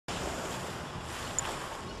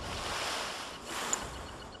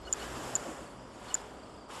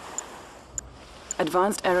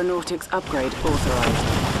Advanced aeronautics upgrade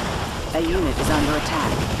authorized. A unit is under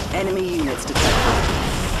attack. Enemy units detected.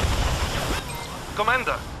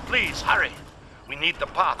 Commander, please hurry. We need the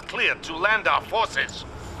path cleared to land our forces.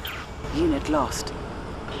 Unit lost.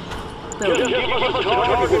 Just Building. give us a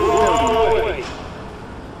target right away.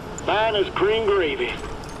 Fine as green gravy.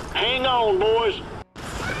 Hang on, boys.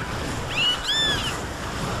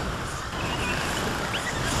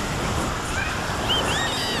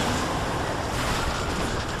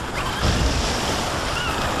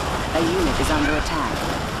 A unit is under attack.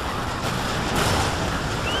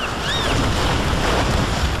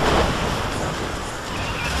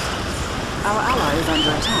 Our ally is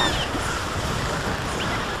under attack.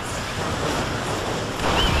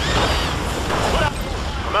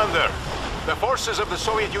 Commander, the forces of the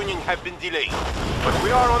Soviet Union have been delayed, but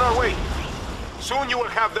we are on our way. Soon you will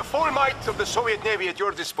have the full might of the Soviet Navy at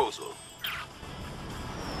your disposal.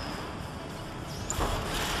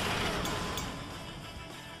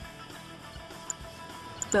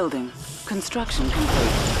 Building. Construction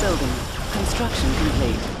complete. Building. Construction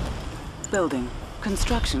complete. Building.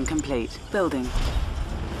 Construction complete. Building.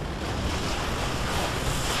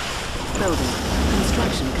 Building.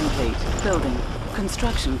 Construction complete. Building.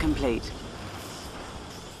 Construction complete.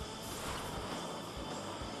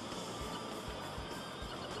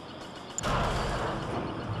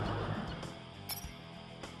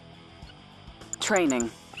 Training.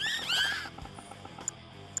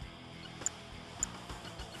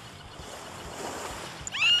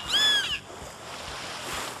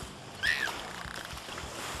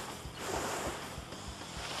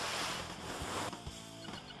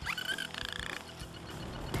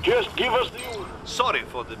 Just give us the order. Sorry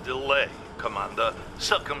for the delay, Commander.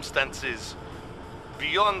 Circumstances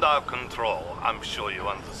beyond our control. I'm sure you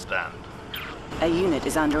understand. A unit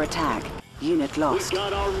is under attack. Unit We've lost.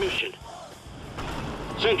 got our mission.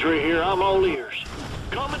 Sentry here, I'm all ears.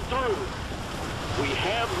 Coming through. We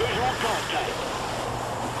have visual contact.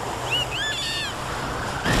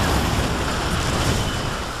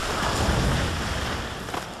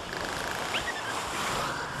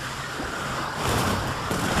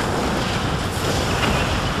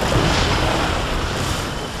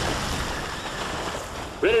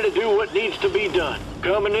 Ready to do what needs to be done.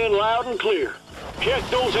 Coming in loud and clear. Check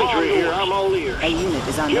those sentry here, I'm all ears. A unit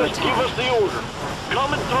is under Just give attack. us the order.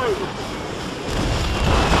 Coming through.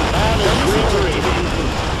 Fine as green gravy.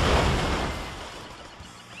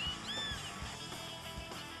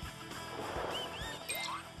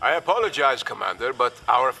 I apologize, Commander, but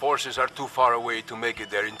our forces are too far away to make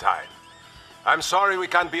it there in time. I'm sorry we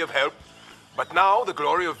can't be of help, but now the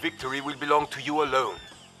glory of victory will belong to you alone.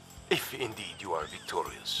 If indeed you are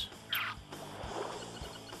victorious.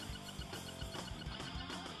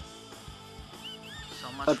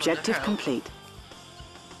 Objective complete.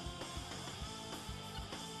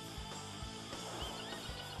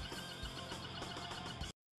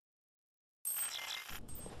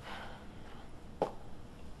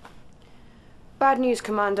 Bad news,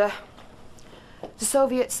 Commander. The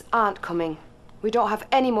Soviets aren't coming. We don't have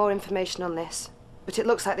any more information on this, but it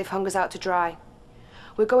looks like they've hung us out to dry.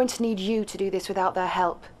 We're going to need you to do this without their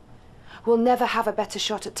help. We'll never have a better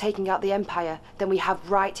shot at taking out the Empire than we have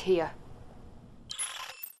right here.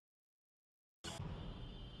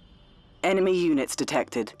 Enemy units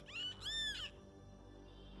detected.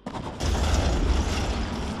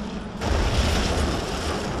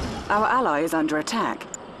 Our ally is under attack.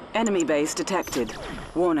 Enemy base detected.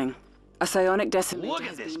 Warning. A psionic decimator Look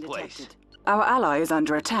has at this been place. detected. Our ally is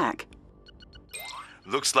under attack.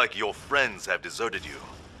 Looks like your friends have deserted you.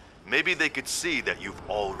 Maybe they could see that you've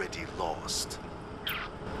already lost.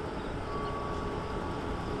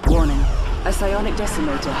 Warning. A psionic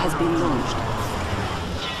decimator has been launched.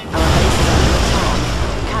 Our base is under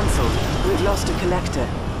attack. Cancelled. We've lost a collector.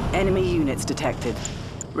 Enemy units detected.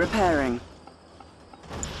 Repairing.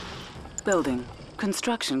 Building.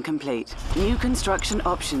 Construction complete. New construction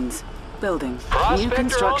options. Building. New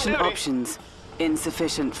construction options.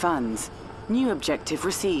 Insufficient funds. New objective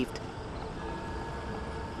received.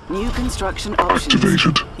 New construction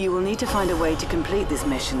options. You will need to find a way to complete this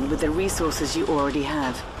mission with the resources you already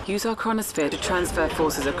have. Use our chronosphere to transfer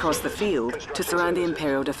forces across the field to surround the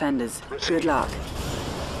Imperial defenders. Good luck.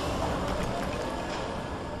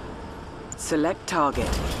 Select target.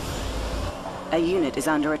 A unit is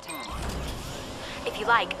under attack. If you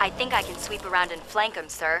like, I think I can sweep around and flank them,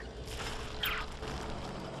 sir.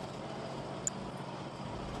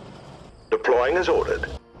 Deploying as ordered.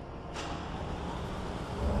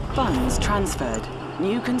 Funds transferred.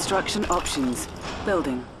 New construction options.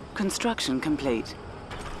 Building. Construction complete.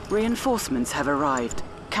 Reinforcements have arrived.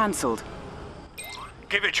 Cancelled.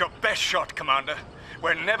 Give it your best shot, Commander.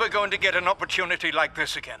 We're never going to get an opportunity like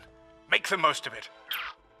this again. Make the most of it.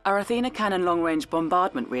 Our Athena cannon long-range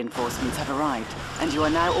bombardment reinforcements have arrived, and you are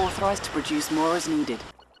now authorized to produce more as needed.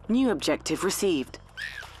 New objective received.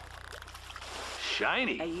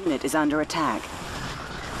 Shiny. A unit is under attack.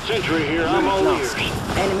 Sentry here, I'm Unit all lost.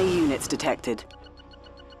 ears. Enemy units detected.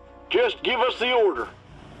 Just give us the order.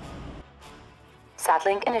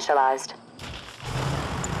 Satlink initialized.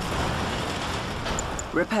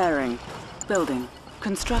 Repairing. Building.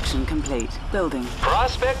 Construction complete. Building.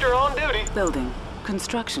 Prospector on duty. Building.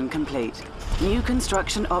 Construction complete. New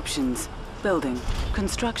construction options. Building.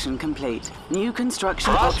 Construction complete. New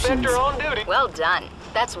construction options. Prospector on duty. Well done.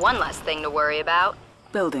 That's one less thing to worry about.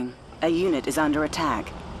 Building. A unit is under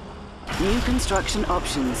attack. New construction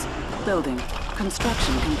options. Building.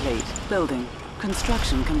 Construction complete. Building.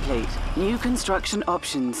 Construction complete. New construction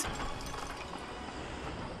options.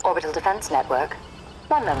 Orbital Defense Network.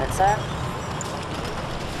 1 moment, sir.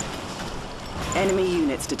 Enemy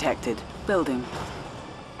units detected. Building.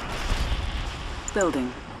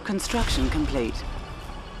 Building. Construction complete.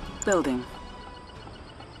 Building.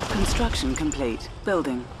 Construction complete.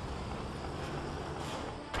 Building.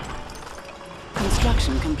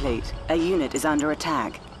 Construction complete. A unit is under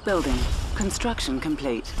attack. Building. Construction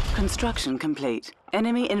complete. Construction complete.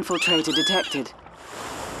 Enemy infiltrator detected.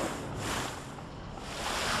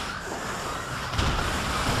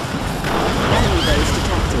 Enemy base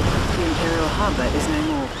detected. The Imperial harbor is no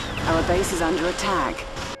more. Our base is under attack.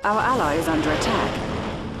 Our ally is under attack.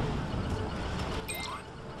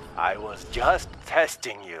 I was just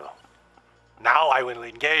testing you. Now I will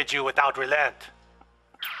engage you without relent.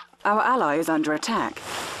 Our ally is under attack.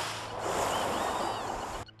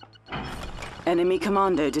 Enemy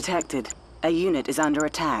commando detected. A unit is under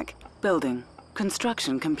attack. Building.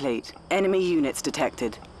 Construction complete. Enemy units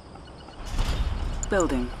detected.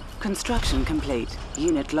 Building. Construction complete.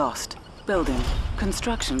 Unit lost. Building.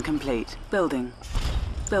 Construction complete. Building.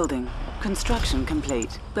 Building. Construction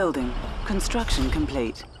complete. Building. Construction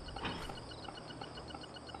complete.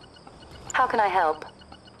 How can I help?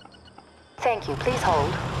 Thank you. Please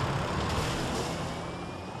hold.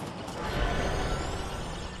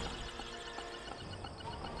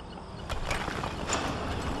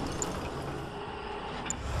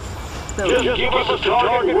 Building. Just give us a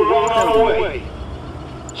target, we're on our way.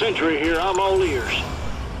 Sentry here, I'm all ears.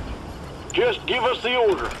 Just give us the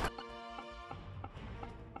order.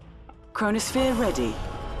 Chronosphere ready.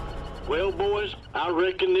 Well, boys, I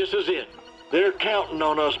reckon this is it. They're counting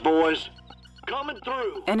on us, boys. Coming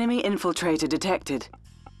through. Enemy infiltrator detected.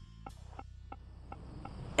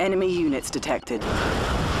 Enemy units detected.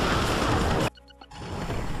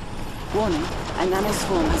 Warning, a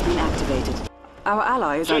nanoswarm has been activated. Our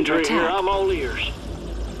ally is under Sentry here, attack. I'm all ears.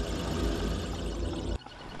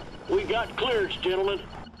 We got clearance, gentlemen.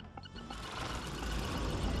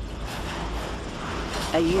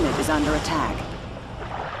 A unit is under attack.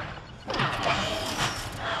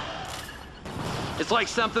 It's like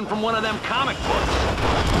something from one of them comic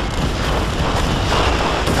books.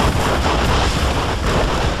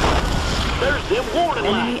 There's them warning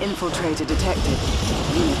Enemy lights. infiltrator detected.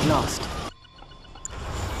 Unit lost.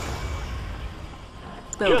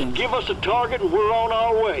 Building. Just give us a target and we're on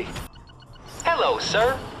our way. Hello,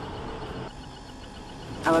 sir.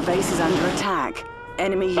 Our base is under attack.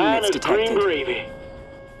 Enemy Fine units as green detected. gravy.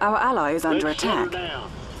 Our ally is under Let's set her attack.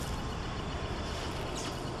 down.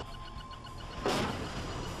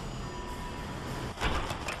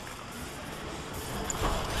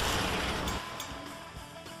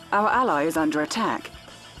 Our ally is under attack.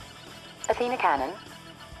 Athena cannon.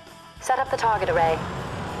 Set up the target array.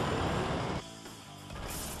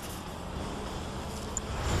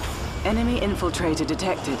 Enemy infiltrator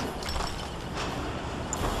detected.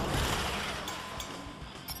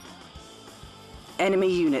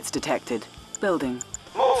 Enemy units detected. Building.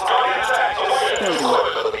 Building.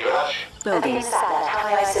 Building. Athena Satlink, how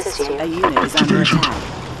may I assist you? A unit is under attack.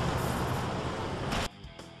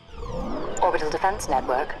 Orbital Defense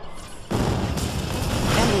Network.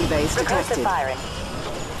 Enemy base Recursive detected. firing.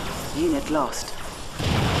 Unit lost.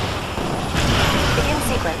 Begin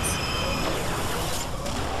sequence.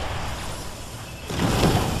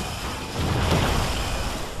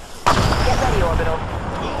 Get ready, Orbital.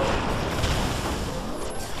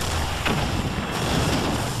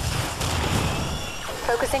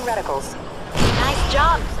 Focusing reticles. Nice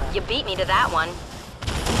job. You beat me to that one.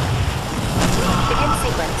 Begin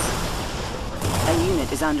sequence. A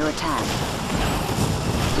unit is under attack.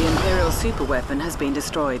 The Imperial superweapon has been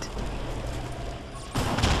destroyed.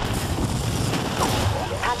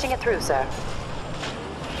 Patching it through, sir.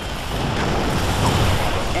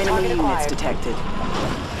 Enemy Target units acquired. detected.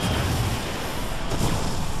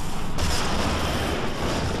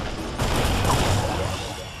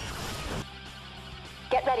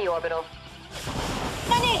 Get ready, Orbital.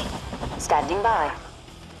 Standing by.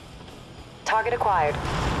 Target acquired.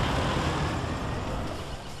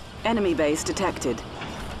 Enemy base detected.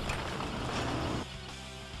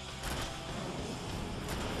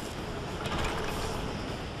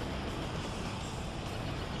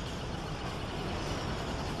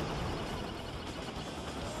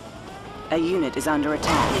 A unit is under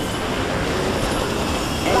attack.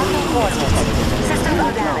 Enemy units detected. Systems are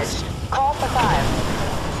Unit damaged. lost. Call for fire.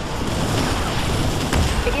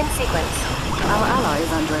 Begin sequence. Our ally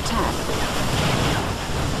is under attack.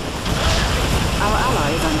 Our ally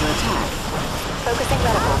is under attack. Focusing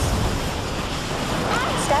medicals.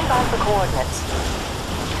 Stand by for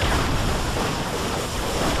coordinates.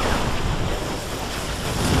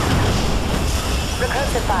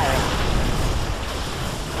 Recursive firing.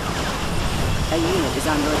 A unit is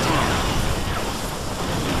under attack.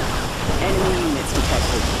 Enemy units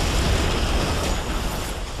detected.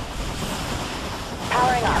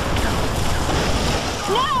 Powering up.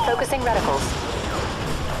 No! Focusing reticles.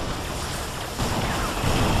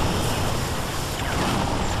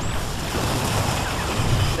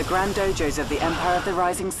 The Grand Dojos of the Empire of the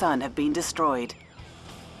Rising Sun have been destroyed.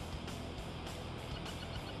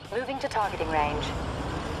 Moving to targeting range.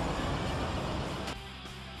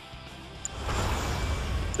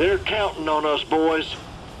 They're counting on us, boys.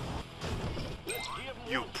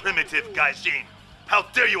 You primitive Gaijin! How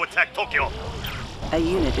dare you attack Tokyo! A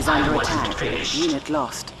unit is under attack. Unit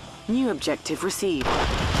lost. New objective received.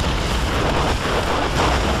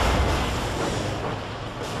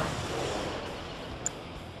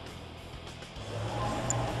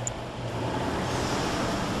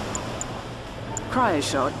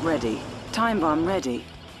 Cryoshot ready. Time bomb ready.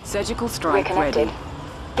 Surgical We're strike connected. ready.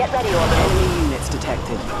 Get ready, Orbital. Enemy units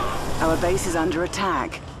detected. Our base is under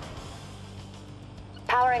attack.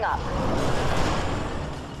 Powering up.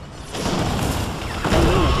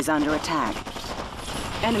 A unit is under attack.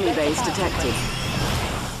 Enemy base detected.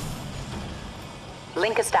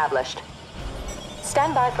 Link established.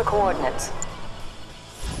 Stand by for coordinates.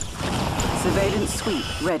 Surveillance sweep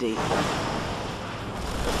ready.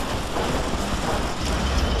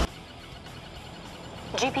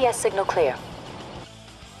 GPS signal clear.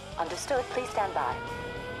 Understood. Please stand by.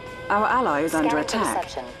 Our ally is under Scanning for attack.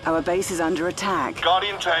 deception. Our base is under attack.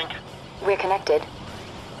 Guardian tank. We're connected.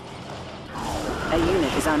 A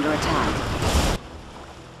unit is under attack.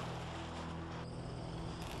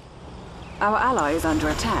 Our ally is under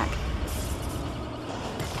attack.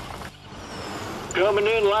 Coming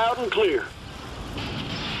in loud and clear.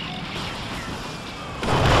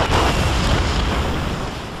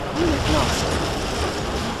 Unit lost.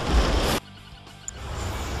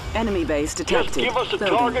 Enemy base detected. Just give us a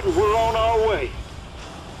Building. target and we're on our way.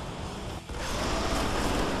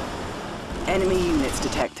 Enemy units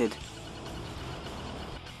detected.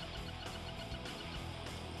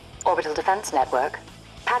 Orbital defense network.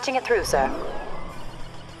 Patching it through, sir.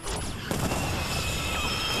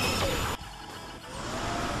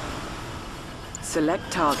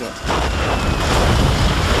 Select target. Select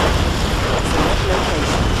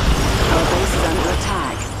location. Our base is under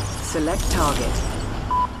attack. Select target.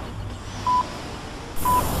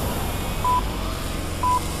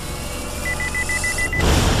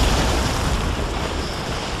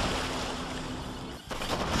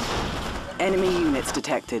 Enemy units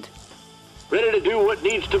detected. Ready to do what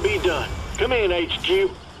needs to be done. Come in, HQ.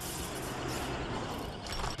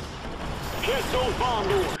 Check those bomb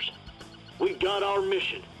doors. We got our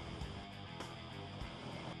mission.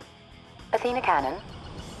 Athena Cannon.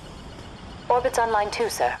 Orbit's on line 2,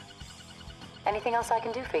 sir. Anything else I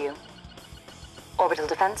can do for you? Orbital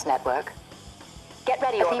defense network. Get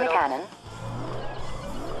ready, Athena Cannon.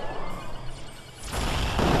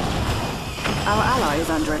 Our ally is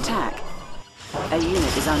under attack. A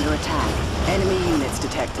unit is under attack. Enemy units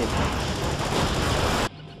detected.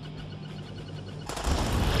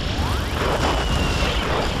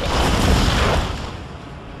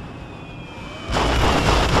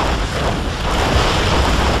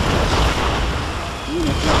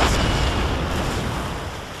 Unit lost.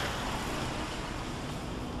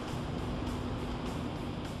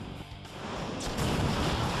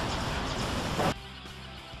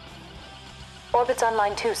 Orbit's on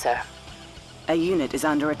line 2, sir. A unit is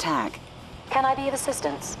under attack. Can I be of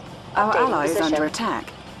assistance? Our Updating ally is position. under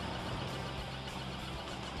attack.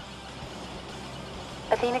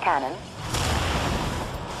 Athena Cannon.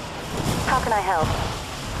 How can I help?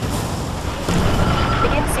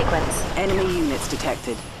 Begin sequence. Enemy units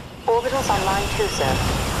detected. Orbitals on line 2, sir.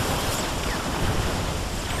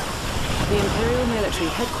 The Imperial military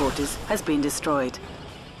headquarters has been destroyed.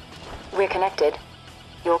 We're connected.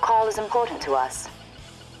 Your call is important to us.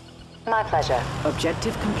 My pleasure.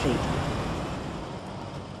 Objective complete.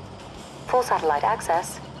 Full satellite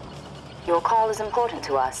access. Your call is important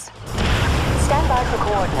to us. Stand by for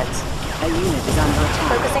coordinates. A unit is under attack.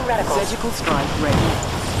 Focusing reticles. Surgical strike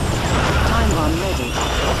ready. Time bomb ready.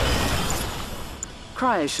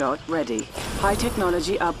 Cryoshot ready. High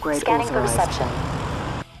technology upgrade Scanning for authorized. reception.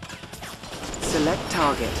 Select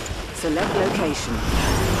target. Select location.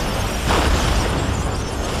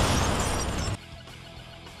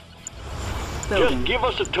 Building. Just give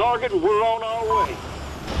us a target and we're on our way.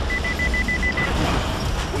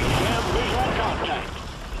 We have visual contact.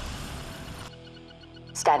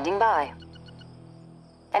 Standing by.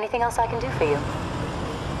 Anything else I can do for you?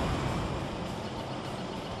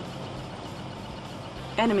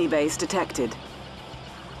 Enemy base detected.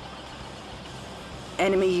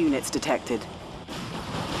 Enemy units detected.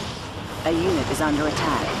 A unit is under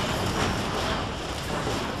attack.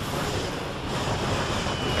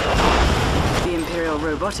 The Imperial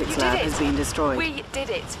Robotics Lab has been destroyed. We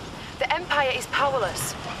did it. The Empire is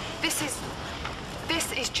powerless. This is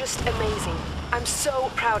just amazing. I'm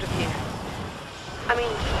so proud of you. I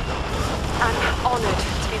mean, I'm honored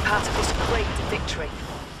to be part of this great victory.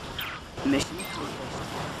 Mission accomplished.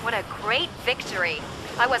 What a great victory.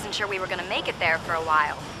 I wasn't sure we were gonna make it there for a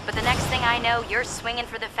while. But the next thing I know, you're swinging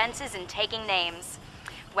for the fences and taking names.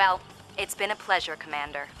 Well, it's been a pleasure,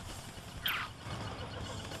 Commander.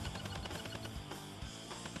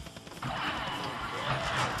 I'm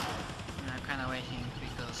kinda waiting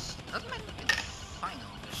because that might be the final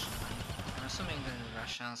mission. I'm assuming the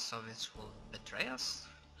Russian Soviets will betray us.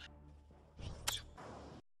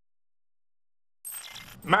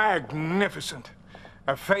 Magnificent.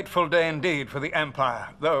 A fateful day indeed for the Empire,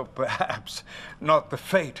 though perhaps not the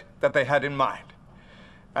fate that they had in mind.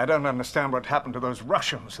 I don't understand what happened to those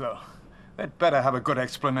Russians, though. They'd better have a good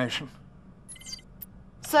explanation.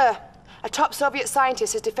 Sir, a top Soviet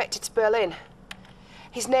scientist has defected to Berlin.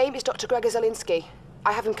 His name is Dr. Gregor Zelinsky.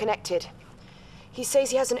 I have him connected. He says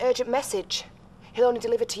he has an urgent message. He'll only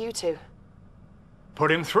deliver to you two.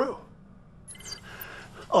 Put him through.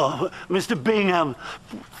 Oh, Mr. Bingham,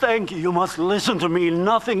 thank you. You must listen to me.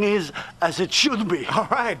 Nothing is as it should be. All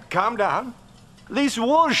right, calm down. This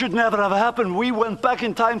war should never have happened. We went back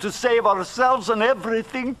in time to save ourselves and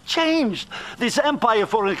everything changed. This empire,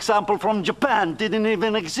 for example, from Japan didn't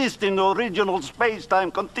even exist in the original space-time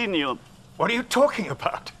continuum. What are you talking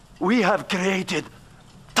about? We have created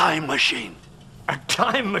time machine. A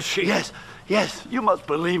time machine? Yes. Yes, you must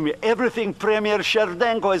believe me. Everything Premier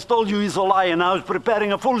Sherdenko has told you is a lie, and now he's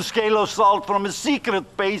preparing a full-scale assault from a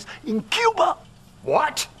secret base in Cuba.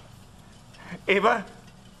 What? Eva,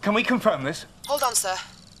 can we confirm this? Hold on, sir.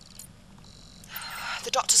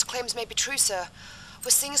 The doctor's claims may be true, sir.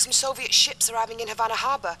 We're seeing some Soviet ships arriving in Havana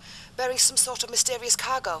Harbor, bearing some sort of mysterious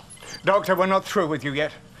cargo. Doctor, we're not through with you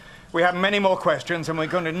yet. We have many more questions, and we're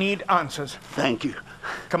going to need answers. Thank you.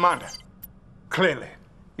 Commander, clearly,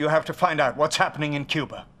 you have to find out what's happening in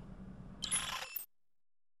Cuba.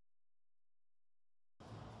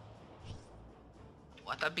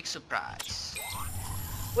 What a big surprise.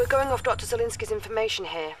 We're going off Dr. Zelinsky's information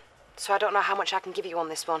here, so I don't know how much I can give you on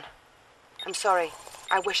this one. I'm sorry.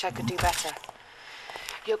 I wish I could do better.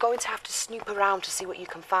 You're going to have to snoop around to see what you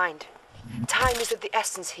can find. Time is of the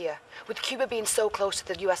essence here, with Cuba being so close to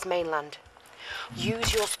the US mainland.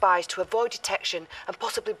 Use your spies to avoid detection and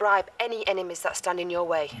possibly bribe any enemies that stand in your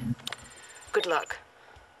way. Good luck.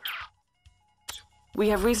 We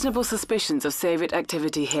have reasonable suspicions of Soviet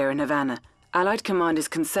activity here in Havana. Allied command is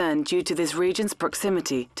concerned due to this region's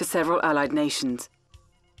proximity to several Allied nations.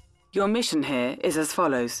 Your mission here is as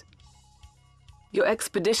follows. Your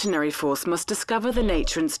expeditionary force must discover the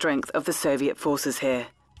nature and strength of the Soviet forces here.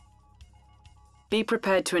 Be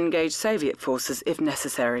prepared to engage Soviet forces if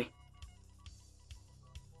necessary.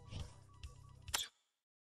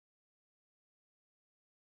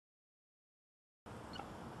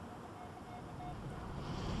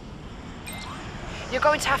 You're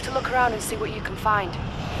going to have to look around and see what you can find.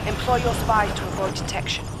 Employ your spies to avoid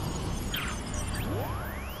detection.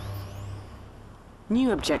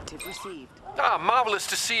 New objective received. Ah, marvelous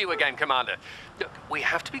to see you again, Commander. Look, we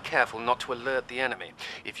have to be careful not to alert the enemy.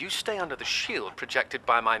 If you stay under the shield projected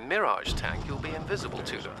by my Mirage tank, you'll be invisible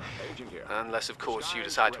to them. Unless, of course, you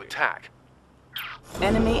decide to attack.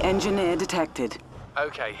 Enemy engineer detected.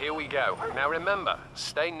 Okay, here we go. Now remember,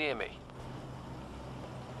 stay near me.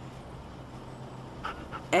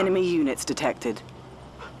 Enemy units detected.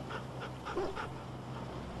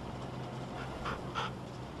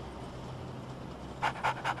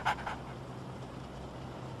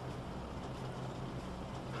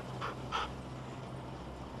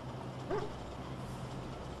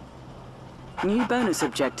 New bonus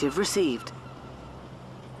objective received.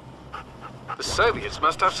 The Soviets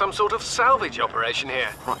must have some sort of salvage operation here.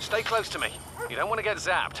 Stay close to me. You don't want to get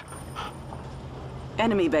zapped.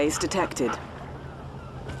 Enemy base detected.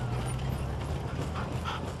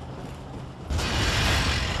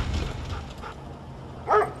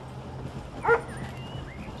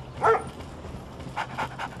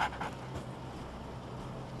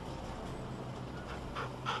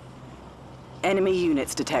 Enemy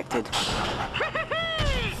units detected.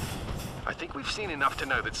 I think we've seen enough to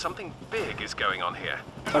know that something big is going on here.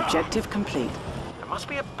 Objective complete. There must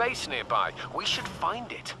be a base nearby. We should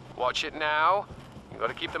find it. Watch it now. You've got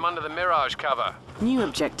to keep them under the Mirage cover. New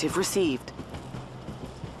objective received.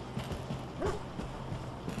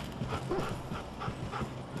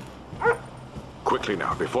 Quickly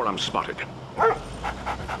now, before I'm spotted.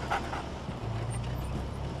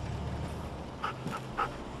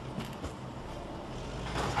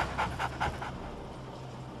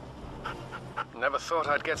 Never thought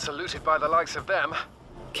I'd get saluted by the likes of them.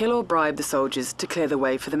 Kill or bribe the soldiers to clear the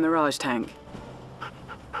way for the Mirage tank.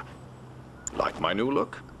 Like my new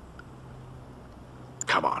look?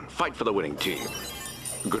 Come on, fight for the winning team.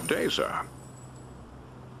 Good day, sir.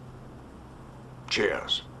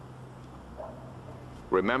 Cheers.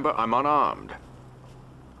 Remember, I'm unarmed.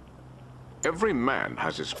 Every man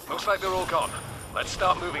has his... Looks like they're all gone. Let's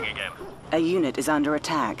start moving again. A unit is under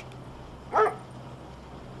attack.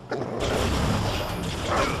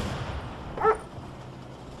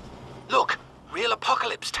 Look! Real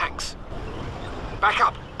apocalypse tanks! Back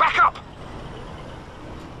up! Back up!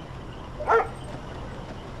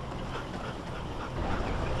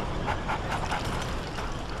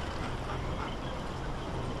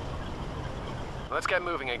 Let's get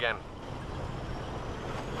moving again.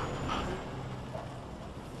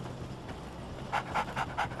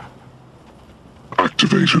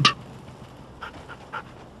 Activated.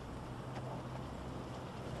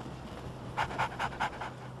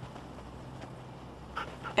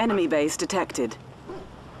 Enemy base detected.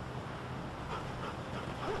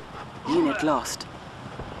 Unit lost.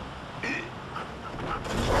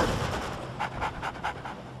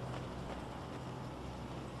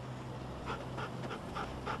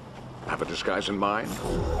 Have a disguise in mind?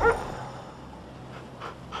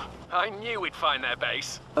 I knew we'd find their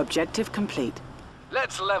base. Objective complete.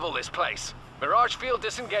 Let's level this place. Mirage field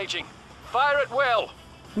disengaging. Fire at will!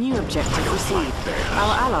 New objective received.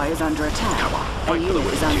 Our ally is under attack. Come on, A unit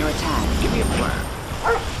is under attack. Give me a plan.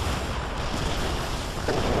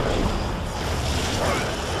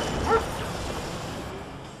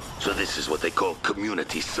 So this is what they call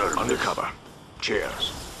community service. Undercover.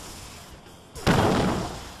 Cheers.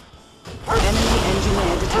 Enemy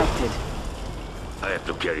engineer detected. I have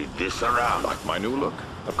to carry this around. Like my new look?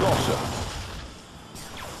 Of course, sir.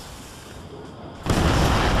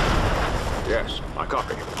 Yes, I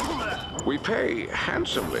copy. We pay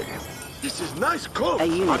handsomely. This is nice clothes. A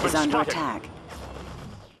unit I've is been under spotted. attack.